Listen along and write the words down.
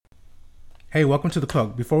Hey, welcome to The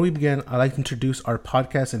Cloak. Before we begin, I'd like to introduce our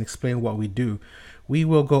podcast and explain what we do. We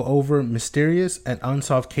will go over mysterious and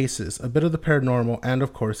unsolved cases, a bit of the paranormal, and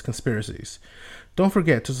of course, conspiracies. Don't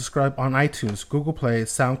forget to subscribe on iTunes, Google Play,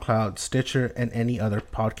 SoundCloud, Stitcher, and any other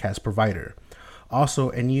podcast provider. Also,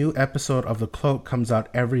 a new episode of The Cloak comes out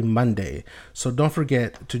every Monday, so don't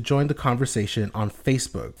forget to join the conversation on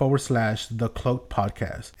Facebook /The Cloaked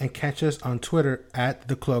Podcast and catch us on Twitter at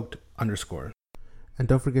 @TheCloaked_. And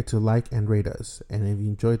don't forget to like and rate us. And if you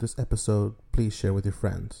enjoyed this episode, please share with your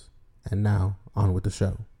friends. And now, on with the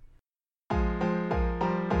show.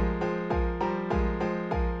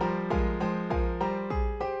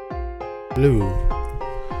 Hello.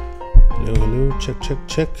 Hello. Check.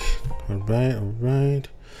 All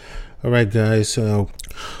right, guys. So,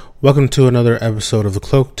 welcome to another episode of The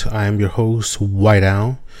Cloaked. I am your host, White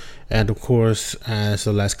Owl. And of course, as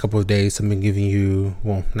the last couple of days, I've been giving you,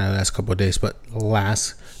 well, not the last couple of days, but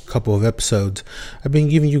last couple of episodes, I've been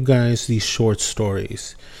giving you guys these short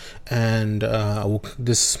stories. And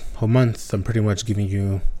this whole month, I'm pretty much giving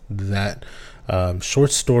you that.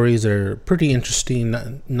 Short stories are pretty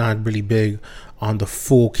interesting, not really big on the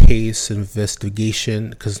full case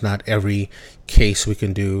investigation, because not every case we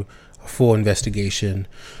can do a full investigation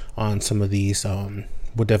on. Some of these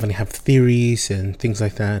we'll definitely have theories and things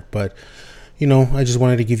like that, but I just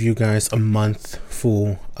wanted to give you guys a month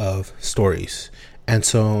full of stories. And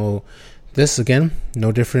so this, again,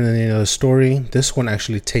 no different than any other story. This one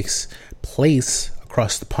actually takes place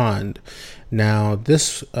across the pond. Now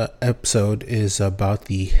this episode is about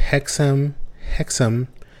the Hexham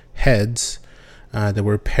heads. There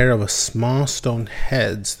were a pair of small stone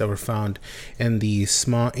heads that were found in the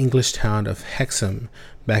small English town of Hexham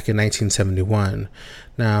back in 1971.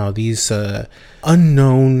 Now, these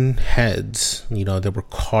unknown heads, that were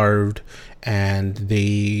carved, and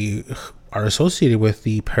they are associated with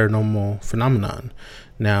the paranormal phenomenon.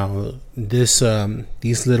 Now, these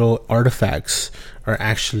little artifacts are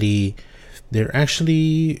actually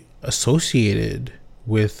associated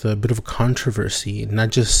with a bit of a controversy,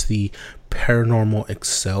 not just the paranormal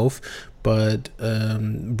itself, but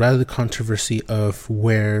rather the controversy of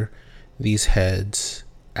where these heads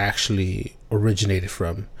actually originated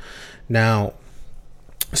from. Now,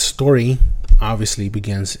 the story obviously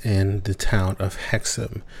begins in the town of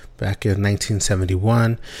Hexham back in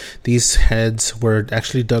 1971. These heads were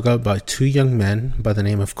actually dug up by two young men by the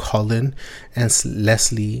name of Colin and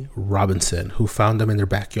Leslie Robinson, who found them in their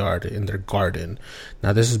backyard, in their garden.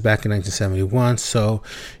 Now, this is back in 1971, so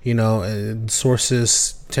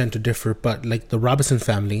sources tend to differ, but like the Robinson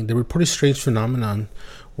family, they reported a strange phenomenon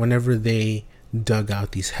whenever they dug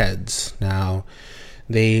out these heads. Now,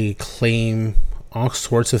 they claim all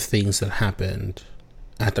sorts of things that happened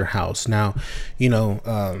at their house. Now,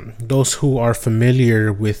 those who are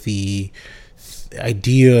familiar with the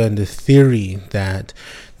idea and the theory that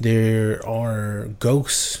there are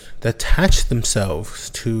ghosts that attach themselves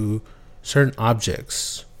to certain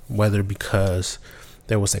objects, whether because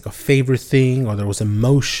there was like a favorite thing or there was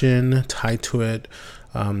emotion tied to it,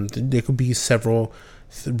 there could be several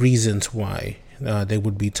reasons why they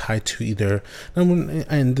would be tied to either,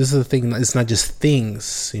 and this is the thing, it's not just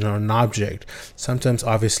things, an object. Sometimes,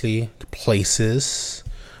 obviously, places,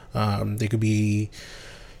 they could be,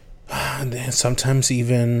 sometimes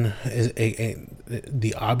even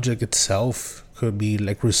the object itself could be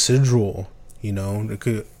like residual. It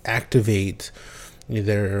could activate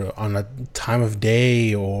either on a time of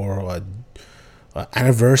day or a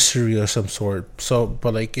anniversary or some sort. So,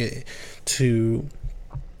 but to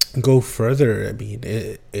go further, I mean,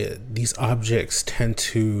 these objects tend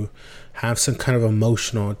to have some kind of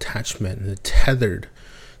emotional attachment, and tethered.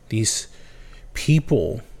 These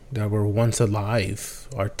people that were once alive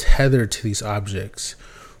are tethered to these objects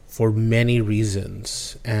for many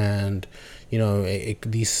reasons, and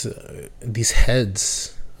these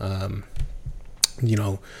heads,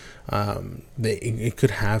 it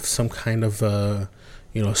could have some kind of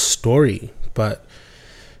story, but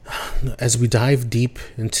as we dive deep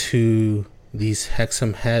into these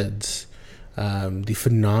Hexham heads, the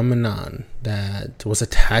phenomenon that was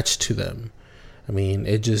attached to them, I mean,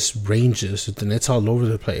 it just ranges, and it's all over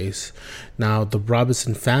the place. Now, the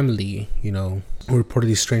Robinson family, reported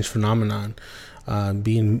these strange phenomenon,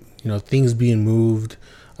 things being moved,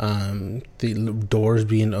 the doors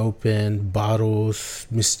being opened, bottles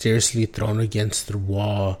mysteriously thrown against the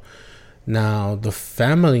wall. Now, the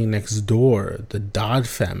family next door, the Dodd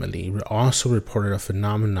family, also reported a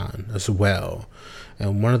phenomenon as well.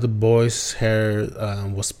 And one of the boys' hair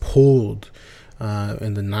was pulled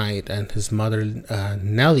in the night, and his mother,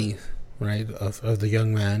 Nellie, right, of the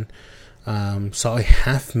young man, saw a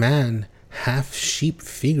half man, half sheep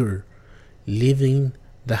figure leaving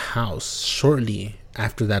the house shortly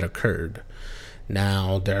after that occurred.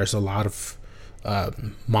 Now, there's a lot of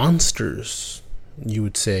monsters, you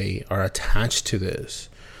would say, are attached to this.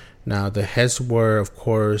 Now, the heads were, of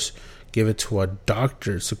course, given to a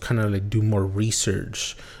doctor to kind of like do more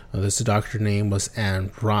research. This doctor name was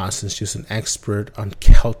Anne Ross, and she's an expert on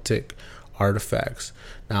Celtic artifacts.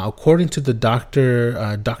 Now, according to the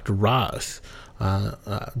Dr. Ross,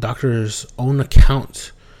 doctor's own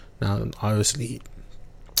account, now obviously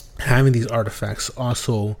having these artifacts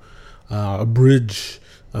also abridge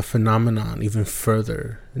a phenomenon even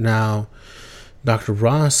further. Now, Dr.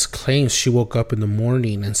 Ross claims she woke up in the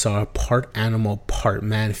morning and saw a part animal, part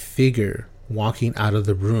man figure walking out of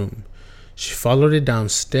the room. She followed it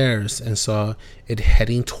downstairs and saw it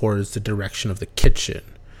heading towards the direction of the kitchen.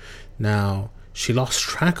 Now, she lost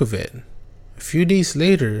track of it. A few days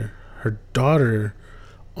later, her daughter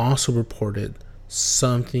also reported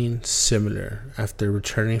something similar after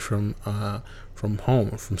returning from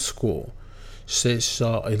home, from school. She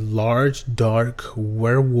saw a large, dark,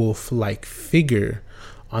 werewolf-like figure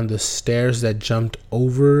on the stairs that jumped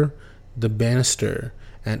over the banister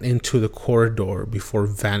and into the corridor before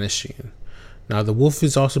vanishing. Now, the wolf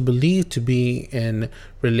is also believed to be in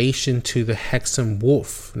relation to the Hexham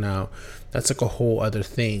wolf. Now, that's like a whole other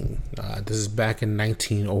thing. This is back in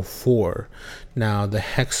 1904. Now, the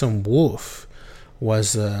Hexham wolf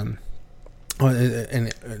was... and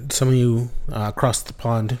some of you across the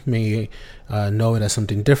pond may know it as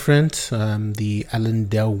something different. The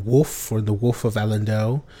Allendale wolf, or the Wolf of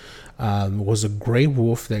Allendale, was a gray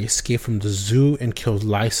wolf that escaped from the zoo and killed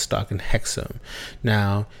livestock in Hexham.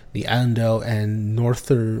 Now, the Allendale and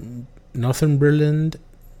Northumberland,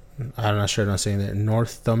 I'm not sure I'm not saying that,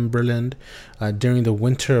 Northumberland, during the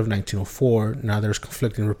winter of 1904. Now, there's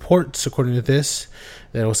conflicting reports, according to this,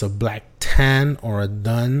 that it was a black tan or a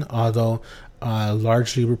dun, although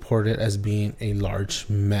largely reported as being a large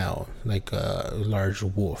male, like a large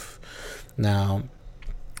wolf. Now,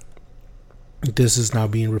 this is now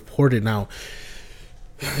being reported. Now,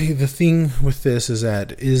 the thing with this is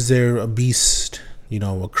that, is there a beast,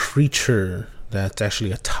 a creature that's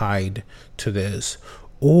actually tied to this,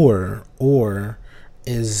 or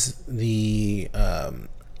is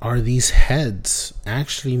are these heads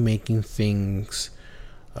actually making things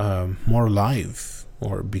more alive,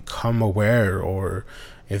 or become aware, or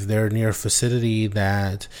if they're near a facility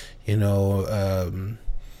that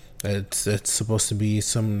it's supposed to be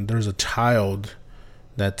there's a child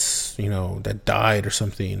that's that died or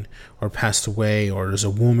something, or passed away, or there's a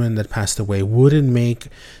woman that passed away, would it make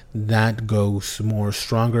that ghost more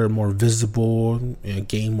stronger, more visible,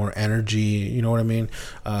 gain more energy? You know what I mean?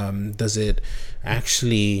 Does it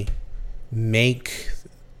actually make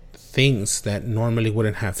things that normally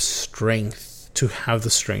wouldn't have strength to have the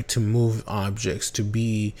strength to move objects, to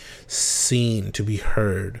be seen, to be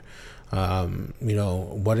heard?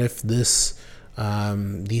 What if these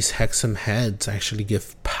Hexham heads actually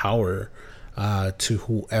give power to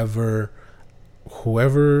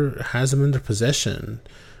whoever has them in their possession?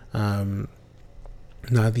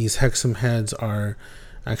 Now, these Hexham heads are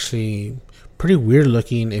actually pretty weird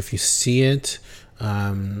looking. If you see it,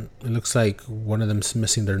 it looks like one of them's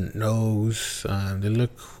missing their nose. They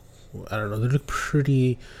look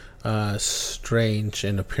pretty strange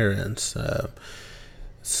in appearance.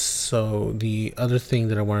 So the other thing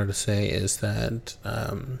that I wanted to say is that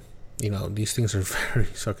these things are very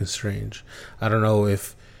fucking strange. I don't know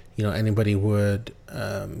if anybody would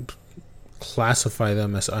classify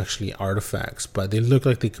them as actually artifacts, but they look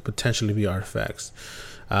like they could potentially be artifacts.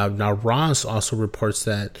 Now, Ross also reports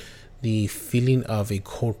that the feeling of a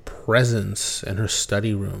cold presence in her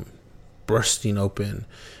study room bursting open,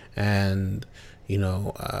 and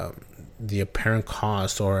the apparent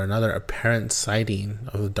cause, or another apparent sighting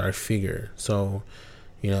of the dark figure. So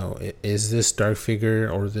is this dark figure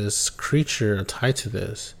or this creature tied to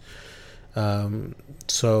this?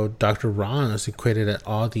 So Dr. Ross equated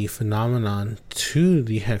all the phenomenon to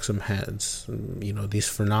the Hexham heads. These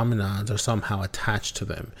phenomenons are somehow attached to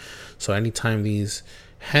them. So anytime these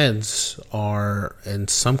heads are in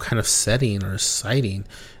some kind of setting or sighting,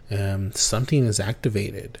 something is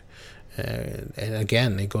activated. And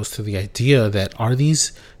again, it goes to the idea that, are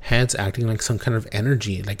these heads acting like some kind of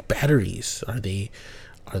energy, like batteries? Are they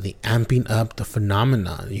amping up the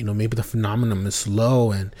phenomenon? Maybe the phenomenon is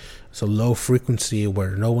low, and it's a low frequency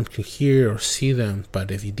where no one can hear or see them.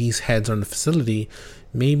 But if these heads are in the facility,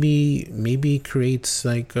 maybe it creates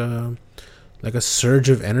like a surge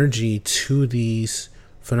of energy to these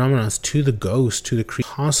phenomena, to the ghost, to the creature.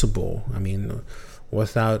 Possible. I mean,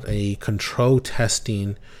 without a control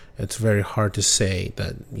testing, it's very hard to say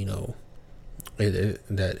that,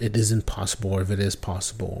 that it isn't possible, or if it is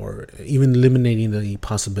possible, or even eliminating the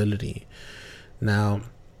possibility. Now,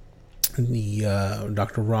 the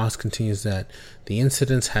Dr. Ross continues that the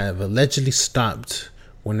incidents have allegedly stopped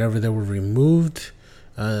whenever they were removed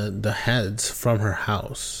the heads from her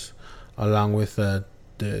house, along with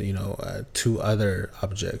two other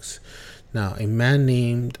objects. Now, a man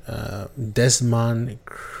named Desmond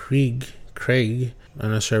Craig,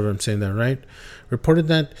 I'm not sure if I'm saying that right, reported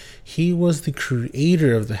that he was the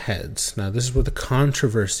creator of the heads. Now, this is where the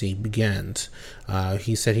controversy began.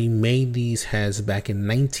 He said he made these heads back in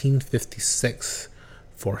 1956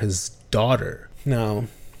 for his daughter. Now,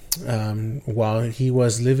 while he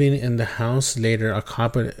was living in the house later,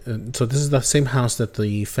 so this is the same house that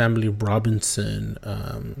the family Robinson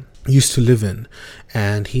used to live in,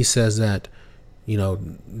 and he says that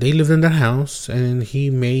they lived in that house, and he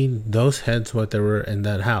made those heads what they were in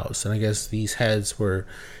that house. And I guess these heads were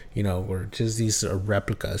just these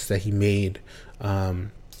replicas that he made.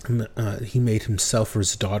 He made himself for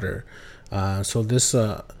his daughter. So this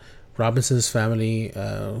Robinson's family,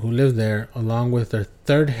 who lived there, along with their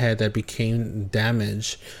third head that became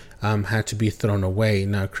damaged, had to be thrown away.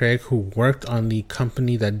 Now, Craig, who worked on the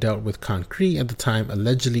company that dealt with concrete at the time,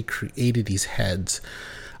 allegedly created these heads.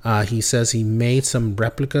 He says he made some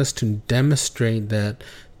replicas to demonstrate that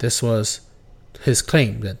this was his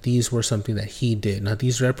claim, that these were something that he did. Now,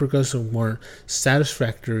 these replicas weren't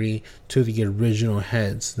satisfactory to the original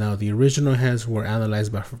heads. Now, the original heads were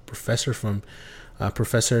analyzed by Professor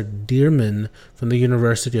Dearman from the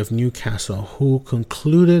University of Newcastle, who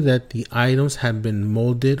concluded that the items had been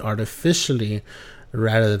molded artificially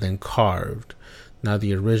rather than carved. Now,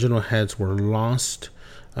 the original heads were lost,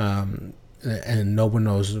 and no one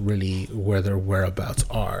knows really where their whereabouts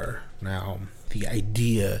are. Now, the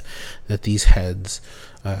idea that these heads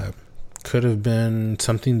could have been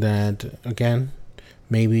something that, again,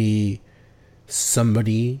 maybe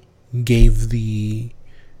somebody gave the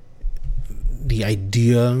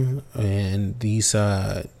idea, and these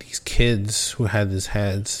kids who had these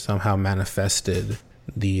heads somehow manifested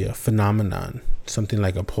the phenomenon, something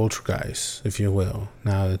like a poltergeist, if you will.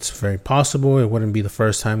 Now, it's very possible. It wouldn't be the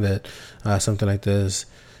first time that something like this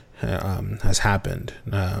has happened.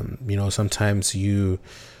 Sometimes you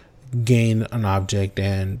gain an object,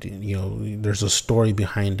 and there's a story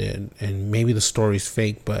behind it, and maybe the story is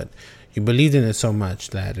fake, but you believed in it so much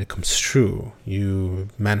that it comes true. You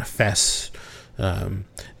manifest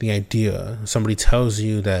the idea. Somebody tells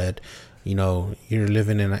you that you're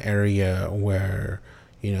living in an area where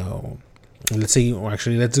let's say, or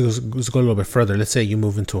actually, let's go a little bit further. Let's say you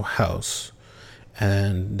move into a house,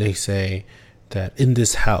 and they say that in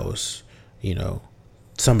this house,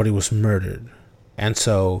 somebody was murdered. And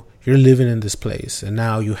so you're living in this place, and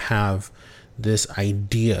now you have this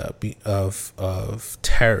idea of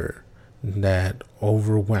terror that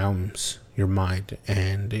overwhelms your mind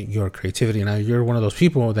and your creativity. Now, you're one of those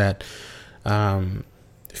people that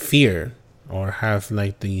fear or have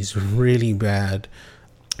like these really bad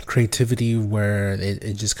creativity where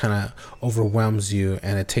it just kind of overwhelms you,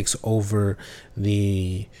 and it takes over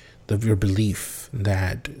your belief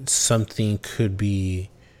that something could be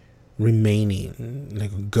remaining,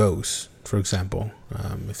 like a ghost, for example.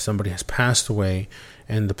 If somebody has passed away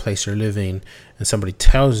in the place you're living, and somebody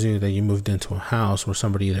tells you that you moved into a house where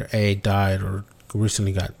somebody either died or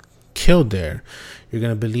recently got killed there, you're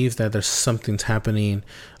going to believe that there's something's happening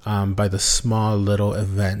by the small little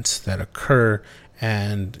events that occur,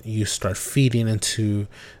 and you start feeding into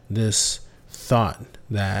this thought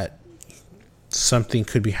that something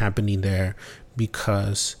could be happening there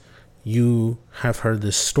because you have heard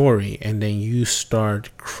this story, and then you start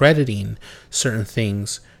crediting certain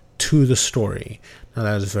things to the story. Now,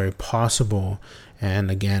 that is very possible, and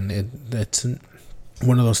again, it's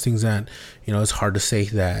one of those things that it's hard to say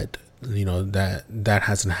that that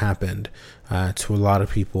hasn't happened to a lot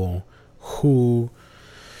of people who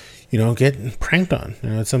get pranked on.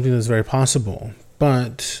 It's something that's very possible,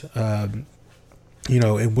 but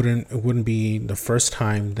it wouldn't be the first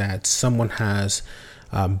time that someone has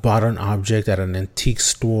bought an object at an antique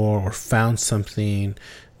store or found something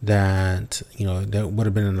that that would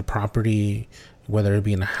have been in the property, whether it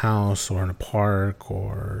be in a house or in a park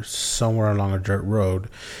or somewhere along a dirt road,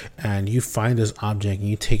 and you find this object and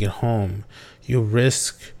you take it home. You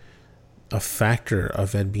risk a factor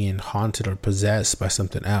of it being haunted or possessed by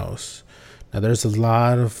something else. Now, there's a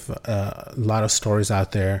lot of stories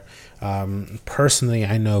out there. Personally,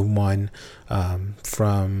 I know one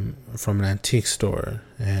from an antique store,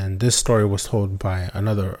 and this story was told by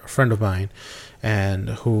another friend of mine, and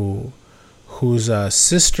whose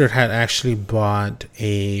sister had actually bought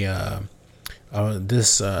it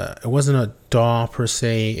wasn't a doll per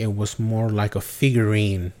se. It was more like a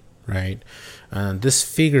figurine, right? This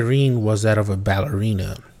figurine was that of a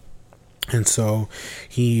ballerina. And so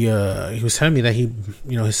he was telling me that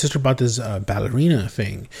his sister bought this ballerina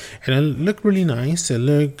thing, and it looked really nice.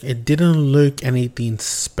 It didn't look anything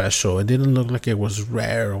special. It didn't look like it was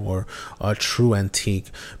rare or a true antique,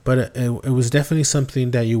 but it was definitely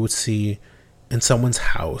something that you would see in someone's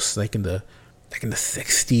house, like in the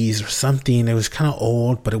 60s or something. It was kind of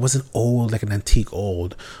old, but it wasn't old like an antique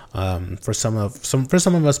old. For some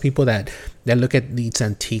of us people that look at these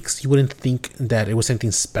antiques, you wouldn't think that it was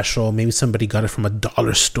anything special. Maybe somebody got it from a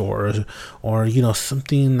dollar store, or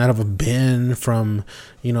something out of a bin from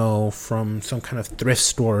some kind of thrift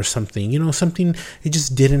store or something. Something, it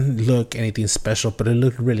just didn't look anything special, but it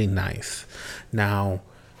looked really nice. Now,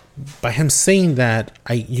 by him saying that,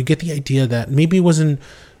 you get the idea that maybe it wasn't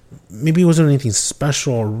anything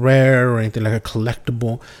special or rare or anything like a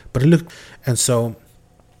collectible, but it looked. And so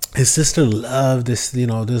his sister loved this,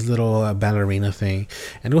 this little ballerina thing,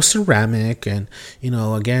 and it was ceramic, and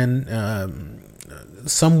again,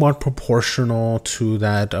 somewhat proportional to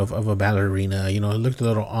that of a ballerina. It looked a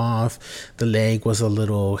little off. The leg was a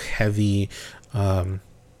little heavy.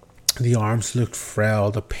 The arms looked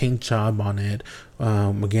frail. The paint job on it,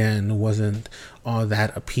 again, wasn't all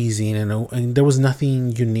that appeasing, and there was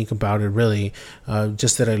nothing unique about it really,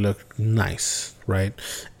 just that it looked nice, right?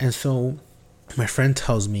 And so my friend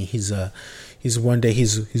tells me he's one day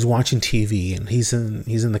he's watching TV, and he's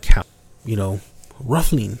in the couch,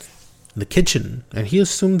 ruffling in the kitchen, and he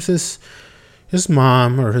assumes his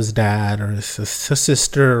mom or his dad or his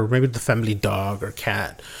sister, or maybe the family dog or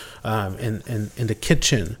cat in the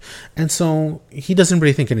kitchen. And so he doesn't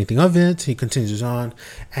really think anything of it. He continues on,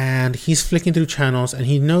 and he's flicking through channels, and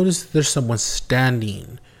he notices there's someone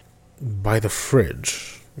standing by the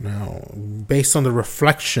fridge. Now, based on the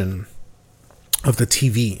reflection of the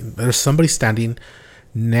TV, there's somebody standing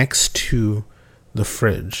next to the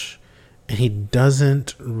fridge, and he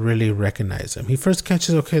doesn't really recognize him. He first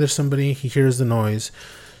catches, okay, there's somebody. He hears the noise,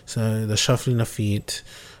 so the shuffling of feet,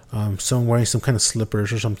 someone wearing some kind of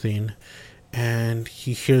slippers or something, and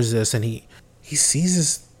he hears this, and he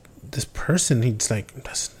sees this person. He's like,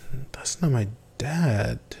 that's not my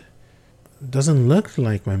dad. Doesn't look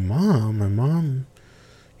like my mom. My mom,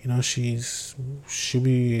 she'll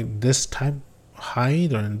be this type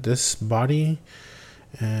height or in this body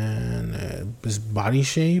and his body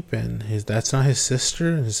shape, and that's not his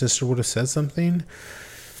sister. His sister would have said something.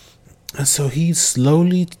 And so he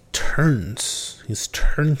slowly turns. He's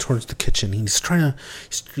turning towards the kitchen. He has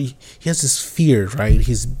this fear, right?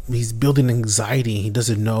 He's building anxiety. He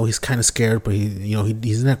doesn't know. He's kind of scared, but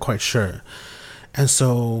he's not quite sure. And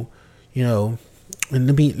so, and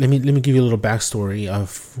let me give you a little backstory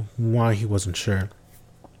of why he wasn't sure.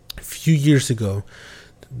 A few years ago,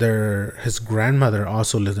 his grandmother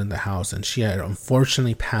also lived in the house, and she had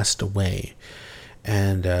unfortunately passed away.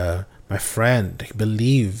 And my friend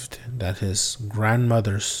believed that his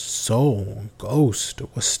grandmother's soul, ghost,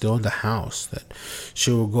 was still in the house, that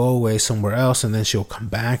she will go away somewhere else and then she'll come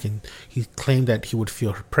back, and he claimed that he would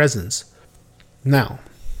feel her presence. Now,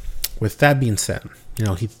 with that being said,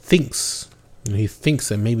 he thinks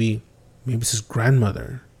that maybe it's his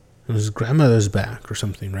grandmother, and his grandmother's back or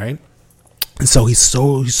something, right? And so he's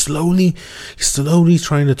slowly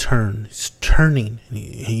trying to turn. He's turning, and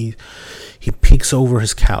he peeks over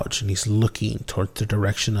his couch, and he's looking toward the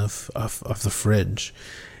direction of the fridge,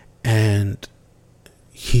 and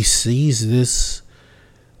he sees this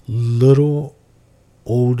little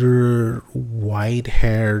older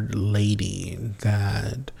white-haired lady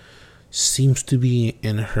that seems to be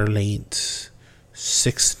in her late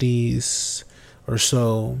 60s or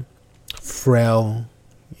so, frail,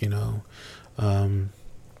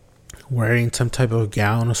 wearing some type of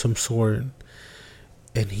gown of some sort.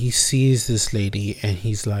 And he sees this lady, and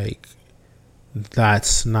he's like,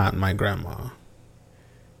 that's not my grandma.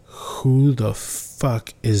 Who the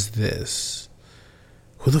fuck is this?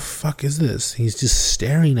 He's just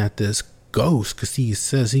staring at this ghost, because he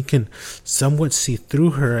says he can somewhat see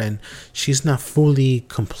through her, and she's not fully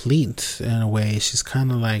complete in a way. She's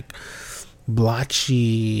kind of like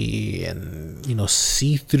blotchy and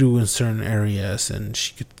see through in certain areas, and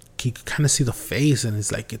he could kind of see the face, and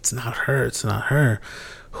he's like, it's not her.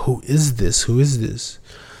 Who is this?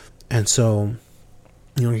 And so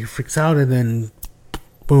he freaks out, and then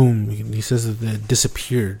boom, he says that it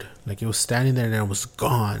disappeared. Like, it was standing there and it was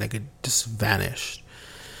gone. Like, it just vanished.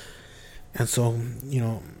 And so,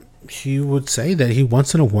 he would say that he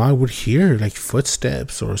once in a while would hear like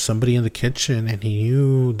footsteps or somebody in the kitchen, and he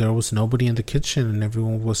knew there was nobody in the kitchen and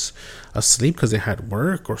everyone was asleep because they had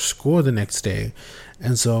work or school the next day.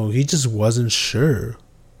 And so he just wasn't sure.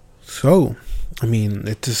 So,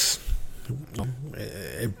 it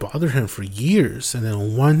bothered him for years. And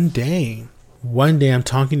then one day I'm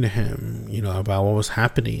talking to him, about what was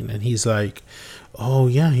happening, and he's like, oh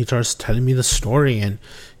yeah, he starts telling me the story, and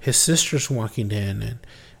his sister's walking in,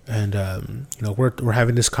 and we're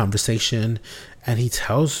having this conversation, and he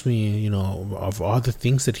tells me, of all the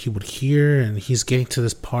things that he would hear, and he's getting to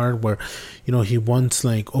this part where, he once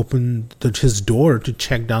like opened his door to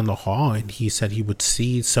check down the hall, and he said he would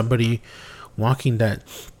see somebody walking that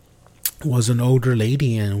was an older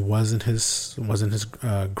lady and wasn't his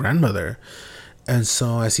grandmother. And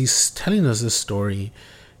so as he's telling us this story,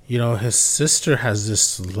 his sister has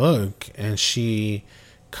this look, and she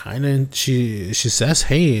says,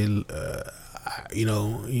 hey,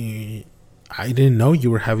 I didn't know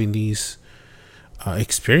you were having these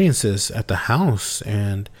experiences at the house.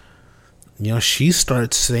 And she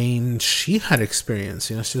starts saying she had experience.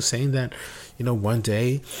 She was saying that one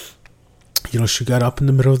day, she got up in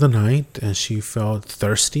the middle of the night and she felt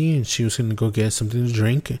thirsty, and she was going to go get something to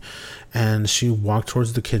drink, and she walked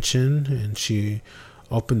towards the kitchen, and she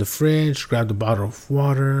opened the fridge, grabbed a bottle of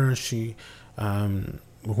water. She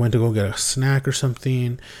went to go get a snack or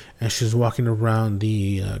something, and she's walking around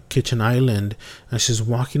the kitchen island, and she's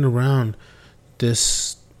walking around.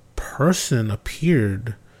 This person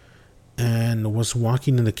appeared and was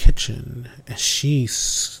walking in the kitchen, and she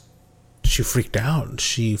freaked out.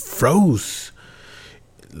 She froze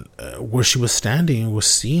where she was standing, was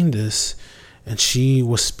seeing this, and she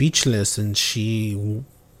was speechless, and she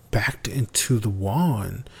backed into the wall,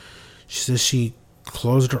 and she says she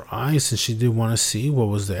closed her eyes and she didn't want to see what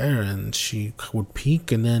was there, and she would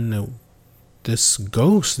peek, and then this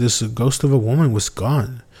ghost of a woman was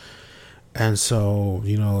gone. And so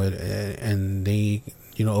and they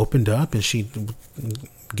opened up, and she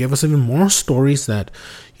gave us even more stories that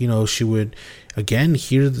she would again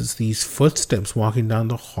hear these footsteps walking down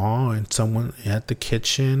the hall, and someone at the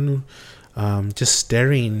kitchen just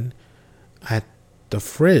staring at the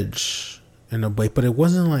fridge in a way. But it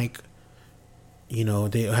wasn't like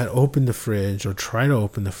they had opened the fridge or tried to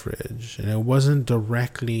open the fridge, and it wasn't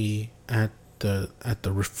directly at the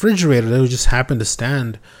refrigerator. They just happened to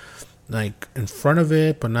stand like in front of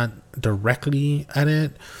it, but not directly at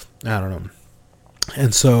it. I don't know.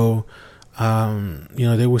 And so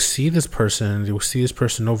they would see this person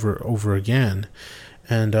over again.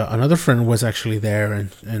 And another friend was actually there,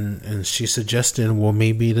 and she suggested, well,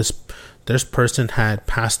 maybe this person had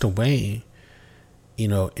passed away in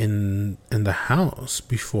the house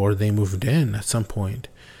before they moved in at some point.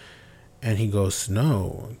 And he goes,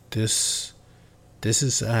 no, this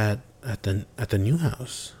is at the new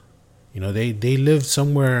house. They lived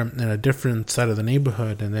somewhere in a different side of the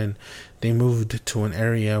neighborhood, and then they moved to an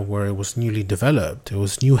area where it was newly developed. It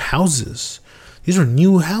was new houses. These were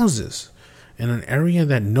new houses in an area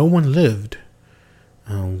that no one lived.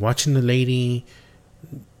 Watching the lady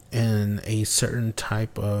in a certain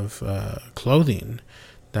type of clothing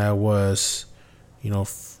that was,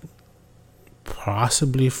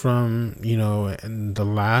 possibly from, in the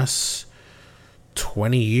last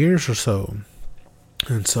 20 years or so.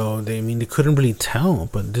 And so they couldn't really tell,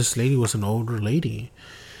 but this lady was an older lady.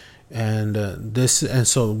 And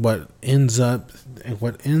so what ends up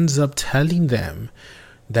telling them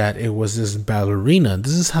that it was this ballerina.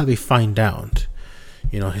 This is how they find out.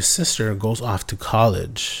 His sister goes off to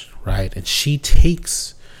college, right? And she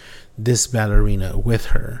takes this ballerina with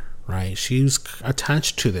her, right? She's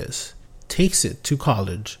attached to this, takes it to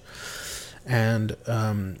college. And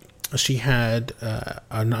she had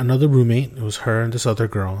another roommate. It was her and this other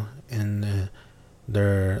girl, and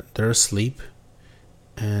they're asleep.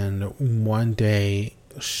 And one day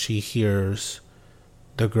she hears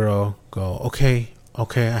the girl go, okay,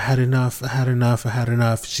 I had enough.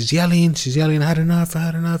 She's yelling, I had enough.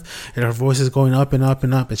 And her voice is going up and up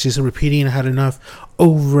and up. And she's repeating, I had enough,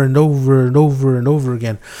 over and over and over and over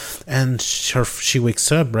again. And she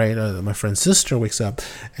wakes up, right? My friend's sister wakes up,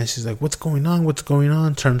 and she's like, what's going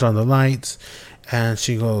on? Turns on the lights, and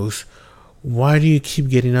she goes, why do you keep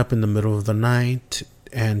getting up in the middle of the night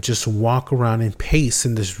and just walk around and pace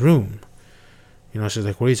in this room? She's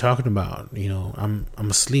like, what are you talking about? I'm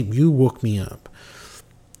asleep. You woke me up.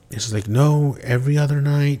 It's like, no, every other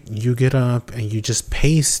night you get up and you just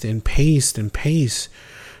pace and pace and pace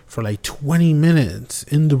for like 20 minutes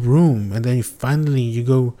in the room, and then you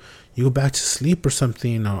go back to sleep or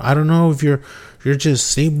something. Or I don't know if you're just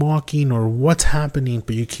sleepwalking or what's happening,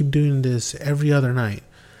 but you keep doing this every other night.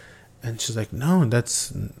 And she's like, no,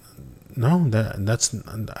 that's I'm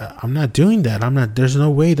not doing that. There's no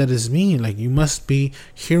way that is me. Like, you must be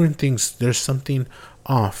hearing things. There's something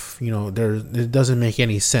off, it doesn't make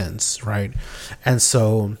any sense, right? And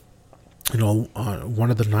so,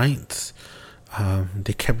 one of the nights,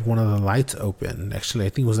 they kept one of the lights open. Actually, I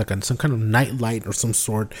think it was like some kind of night light or some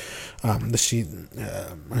sort. That she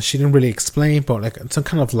didn't really explain, but like some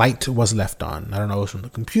kind of light was left on. I don't know, it was from the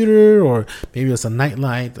computer or maybe it was a night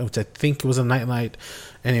light, which I think it was a night light.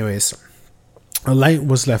 Anyways, a light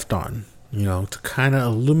was left on, to kind of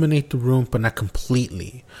illuminate the room, but not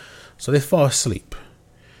completely. So they fall asleep,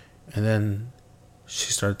 and then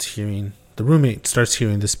the roommate starts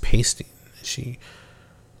hearing this pacing. She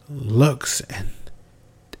looks, and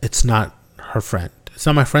it's not her friend. It's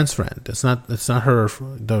not my friend's friend. It's not her,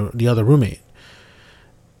 the other roommate.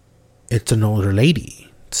 It's an older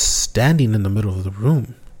lady standing in the middle of the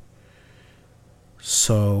room.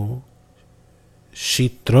 So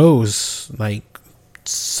she throws like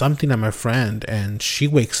something at my friend, and she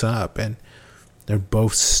wakes up, and they're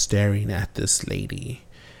both staring at this lady,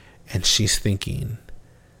 and she's thinking,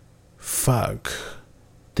 fuck,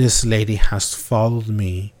 this lady has followed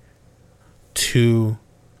me to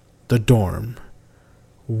the dorm.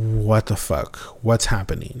 What the fuck? What's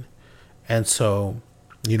happening? And so,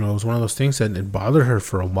 it was one of those things that it bothered her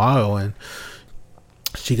for a while, and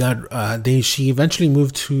she eventually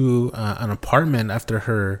moved to an apartment after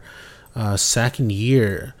her second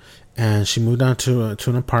year, and she moved down to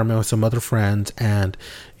an apartment with some other friends, and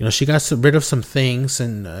she got rid of some things,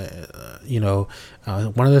 and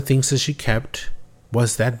one of the things that she kept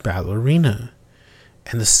was that ballerina.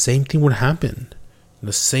 And the same thing would happen.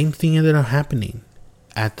 The same thing ended up happening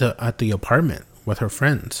at the apartment with her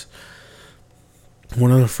friends.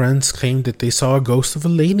 One of the friends claimed that they saw a ghost of a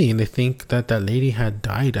lady, and they think that lady had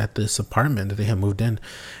died at this apartment that they had moved in.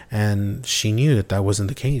 And she knew that wasn't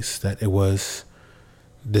the case, that it was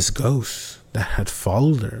this ghost that had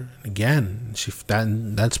followed her. Again,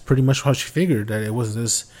 that's pretty much how she figured, that it was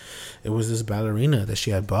this ballerina that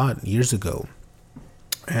she had bought years ago.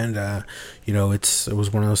 And it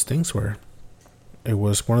was one of those things where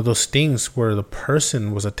the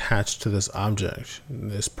person was attached to this object.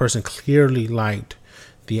 This person clearly liked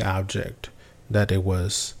the object that it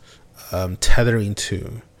was tethering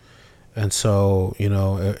to. And so,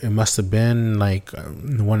 it must have been like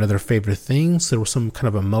one of their favorite things. There was some kind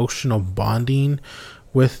of emotional bonding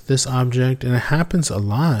with this object. And it happens a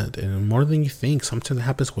lot, and more than you think. Sometimes it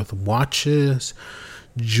happens with watches,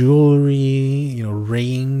 jewelry,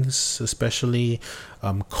 rings, especially.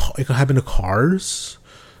 It could happen to cars.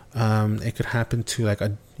 It could happen to like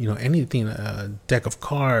anything, a deck of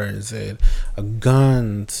cards, a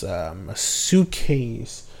gun, a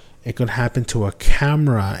suitcase. It could happen to a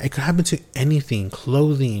camera. It could happen to anything,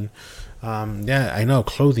 clothing. Yeah, I know,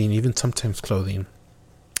 clothing, even sometimes clothing,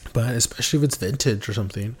 but especially if it's vintage or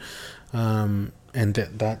something. And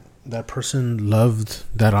that person loved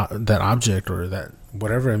that object, or that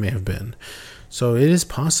whatever it may have been. So it is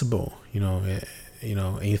possible, and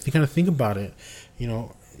you kind of think about it,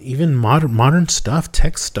 even modern stuff,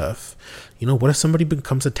 tech stuff. What if somebody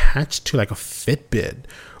becomes attached to like a Fitbit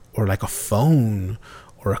or like a phone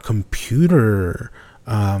or a computer,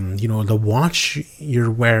 the watch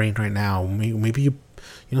you're wearing right now? Maybe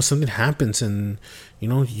something happens and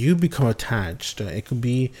you become attached. It could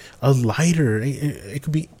be a lighter. It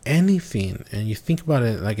could be anything. And you think about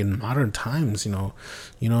it like in modern times.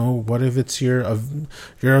 What if it's your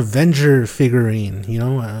Avenger figurine?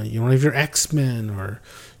 One of your X-Men, or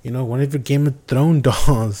one of your Game of Thrones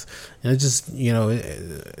dolls. And it's just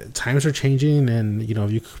times are changing,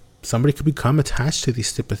 and somebody could become attached to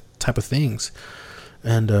these type of things.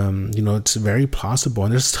 And it's very possible,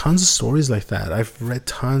 and there's tons of stories like that. I've read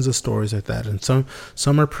tons of stories like that, and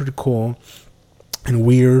some are pretty cool and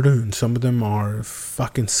weird, and some of them are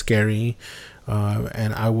fucking scary.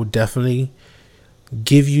 And I will definitely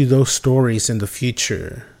give you those stories in the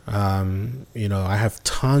future. I have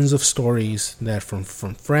tons of stories that from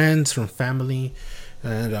friends, from family,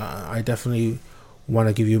 and I definitely want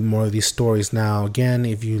to give you more of these stories. Now, again,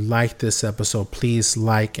 if you like this episode, please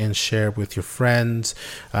like and share with your friends.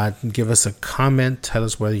 Give us a comment. Tell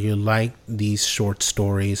us whether you like these short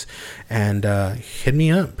stories, and hit me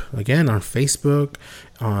up again on Facebook,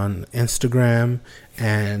 on Instagram,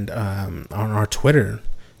 and on our Twitter.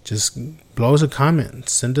 just blow us a comment,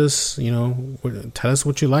 send us, tell us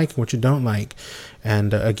what you like, what you don't like.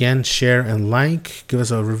 And again, share and like, give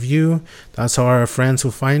us a review. That's how our friends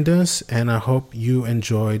will find us. And I hope you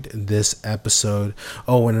enjoyed this episode.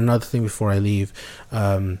 Oh, and another thing before I leave,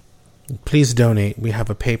 please donate. We have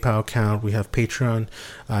a PayPal account. We have Patreon.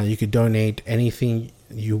 You could donate anything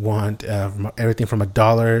you want, everything from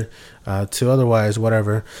 $1 to otherwise,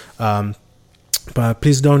 whatever. But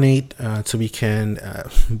please donate so we can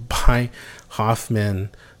buy Hoffman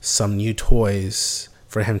some new toys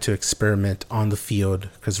for him to experiment on the field.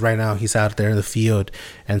 Because right now he's out there in the field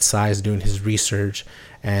and Sai's doing his research,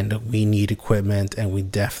 and we need equipment and we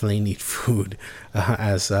definitely need food.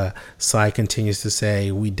 As Sai continues to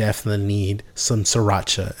say, we definitely need some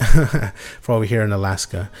sriracha for over here in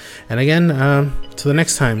Alaska. And again, till the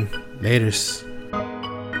next time, laters.